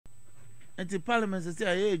And the Parliament say,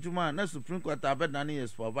 "Hey, Juma, na Supreme Court abed nani is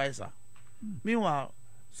supervisor." Meanwhile,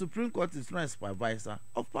 Supreme Court is not a supervisor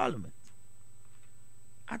of Parliament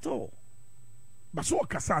at all. But so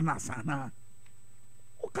kasana sana.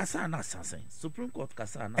 O kasana sasa. Supreme Court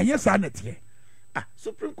kasana. And yes, I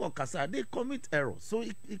Supreme Court kasa, they commit error, so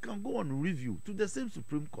it can go on review to the same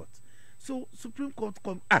Supreme Court. So Supreme Court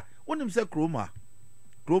come onim say kroma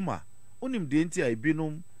onim de nti a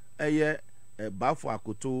binum bafo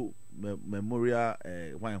akoto memorial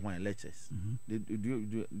wine lectures.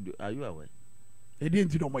 Are you aware? It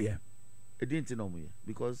didn't know more. It didn't know more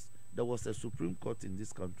because there was a Supreme Court in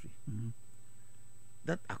this country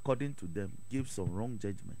that, according to them, gave some wrong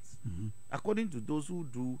judgments. According to those who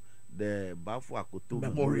do the Bafo Akoto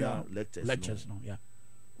memorial lectures,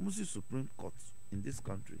 Musi Supreme Court in this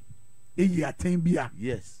country.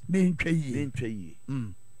 Yes.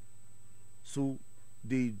 So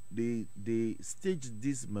they staged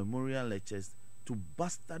these memorial lectures to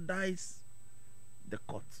bastardize the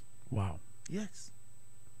court. Wow. Yes.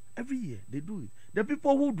 Every year they do it. The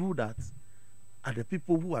people who do that are the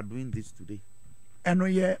people who are doing this today. And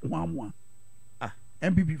one.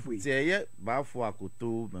 MPP for it. Say, yeah, Bafo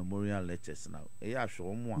Akoto memorial lectures now. Yeah,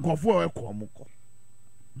 show more. Go for a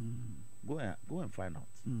Go and find out.